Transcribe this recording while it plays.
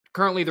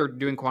currently they're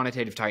doing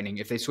quantitative tightening.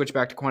 If they switch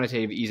back to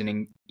quantitative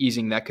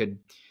easing, that could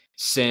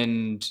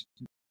send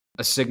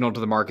a signal to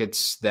the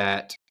markets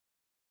that,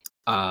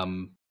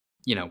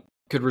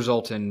 could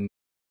result in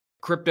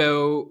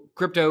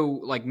crypto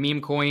like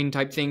meme coin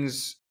type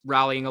things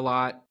rallying a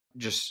lot.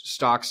 Just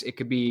stocks. It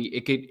could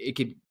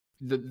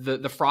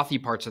the frothy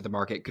parts of the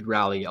market could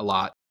rally a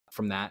lot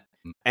from that.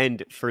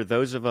 And for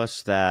those of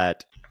us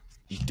that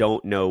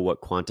don't know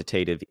what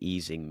quantitative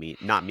easing means,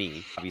 not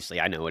me,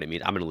 obviously I know what it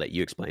means. I'm going to let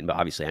you explain, but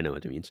obviously I know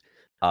what it means.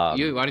 Why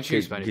don't you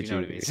explain if you know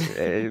what it means?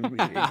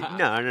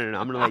 No. I'm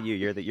going to let you.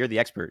 You're the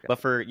expert. But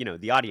for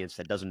the audience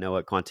that doesn't know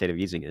what quantitative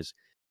easing is,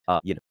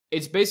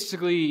 it's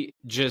basically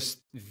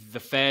just the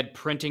Fed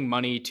printing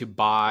money to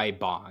buy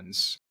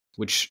bonds,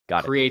 which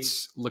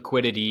creates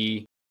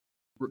liquidity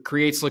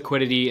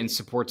and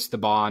supports the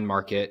bond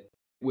market,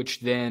 which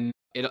then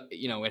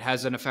it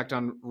has an effect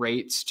on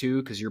rates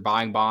too, because you're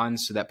buying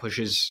bonds, so that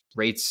pushes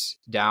rates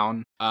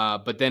down.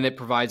 But then it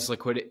provides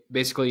liquidity.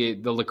 Basically,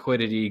 the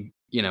liquidity,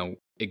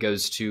 it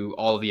goes to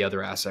all the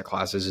other asset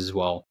classes as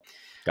well.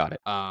 Got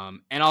it.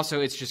 And also,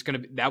 it's just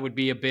that would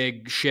be a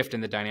big shift in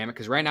the dynamic,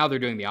 because right now they're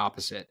doing the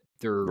opposite.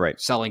 They're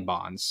selling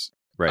bonds.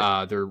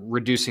 Right. They're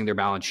reducing their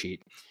balance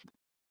sheet.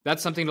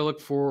 That's something to look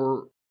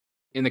for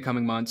in the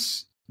coming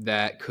months.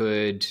 That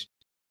could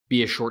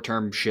be a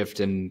short-term shift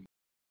in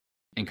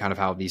kind of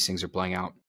how these things are playing out.